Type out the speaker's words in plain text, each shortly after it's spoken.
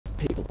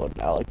on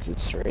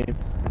Alex's stream.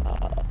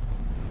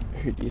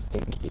 Who do you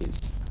think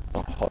is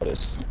the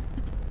hottest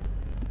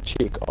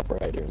chick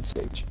operator in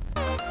Siege?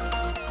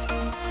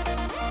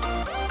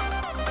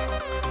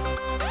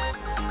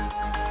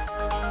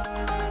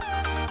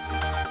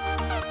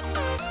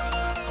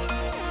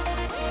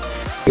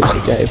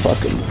 Okay,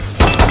 fucking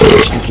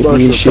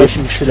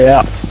pushing shit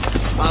out.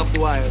 Barbed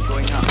wire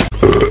going up.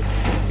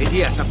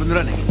 ATS up and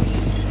running.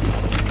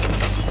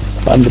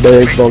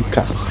 Thunderbird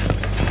vodka.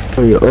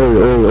 Hey,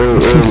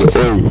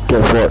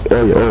 guess what?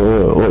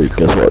 Hey,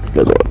 guess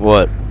what?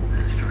 What?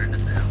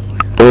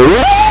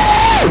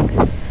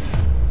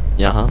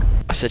 Yeah, huh?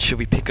 I said, should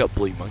we pick up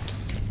Blue Monkey?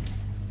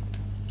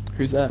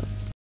 Who's that?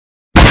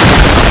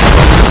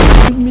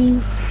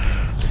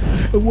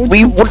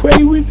 We want to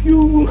play with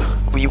you.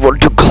 We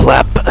want to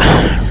clap.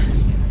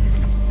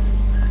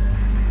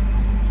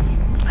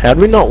 How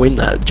did we not win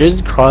that?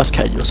 Jesus Christ,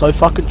 Kate, you're so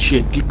fucking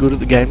shit. Get good at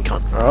the game,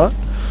 cunt, alright?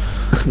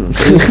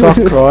 Jesus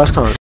fucking Christ,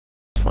 cunt.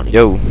 Funny.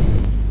 Yo.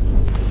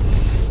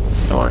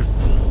 Don't worry.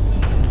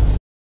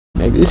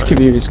 Maybe this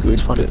commute is good.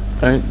 It's funny.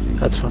 Don't.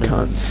 That's funny.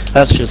 Can't.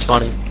 That's just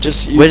funny.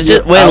 Just We're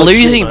Alex,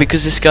 losing you know.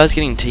 because this guy's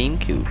getting team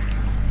killed.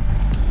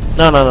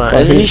 No.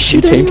 Why He's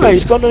shit team anyway. kill?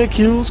 He's got no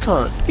kills,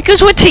 cunt.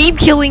 Because we're team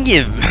killing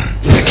him.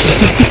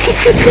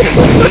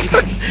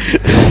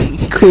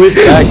 Quit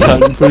that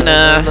cunt.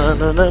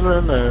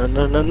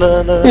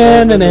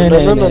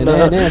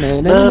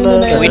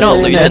 Can we not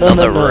lose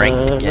another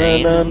ranked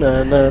game?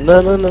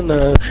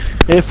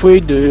 If we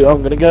do,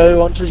 I'm gonna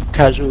go on to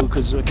casual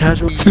because we're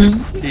casual.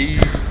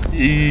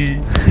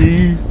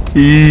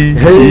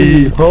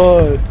 Hey,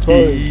 ho,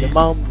 fo, your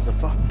mum's a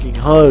fucking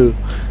hoe.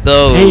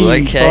 No,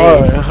 Hey, okay.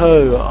 fo,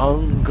 ho,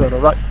 I'm gonna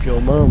rape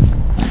your mum.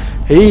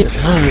 Hey,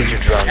 ho,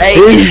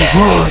 Hey.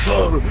 ho,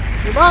 fo,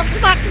 your mum's a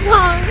fucking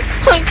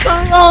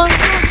hoe.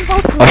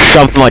 I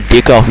shoved my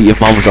dick off your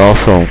mum's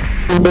asshole.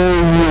 You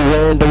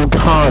random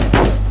cunt.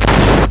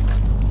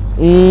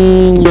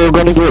 You're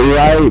gonna get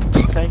raped.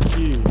 Thank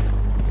you.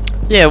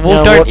 Yeah,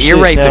 well, Now don't watch ear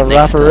this, rape now it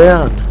next wrap time.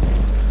 around.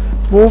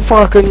 Well,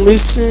 fucking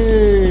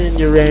listen,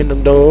 you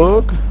random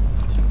dog.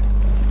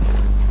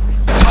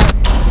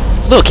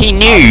 Look, he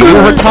knew.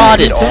 You're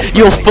retarded.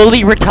 You're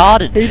fully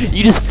retarded.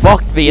 You just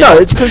fucked me No,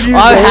 up. it's because you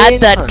I ran,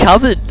 had that cunt.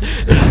 covered.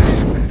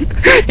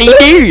 He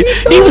knew.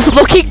 He was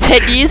looking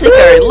 10 years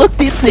ago. Look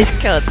at this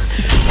cunt.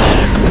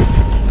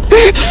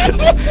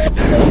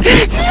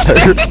 So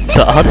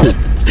retarded.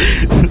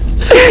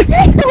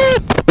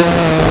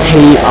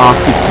 He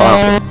Arctic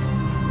Club.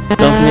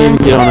 Doesn't even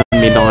get on a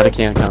midnight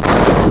account.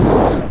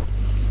 Cunt.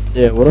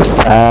 Yeah, what a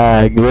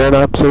fag. You're an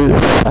absolute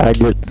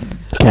faggot.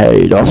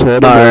 Kate, I swear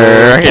to No, I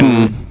God.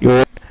 reckon.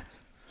 You're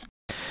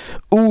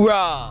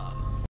Hoorah!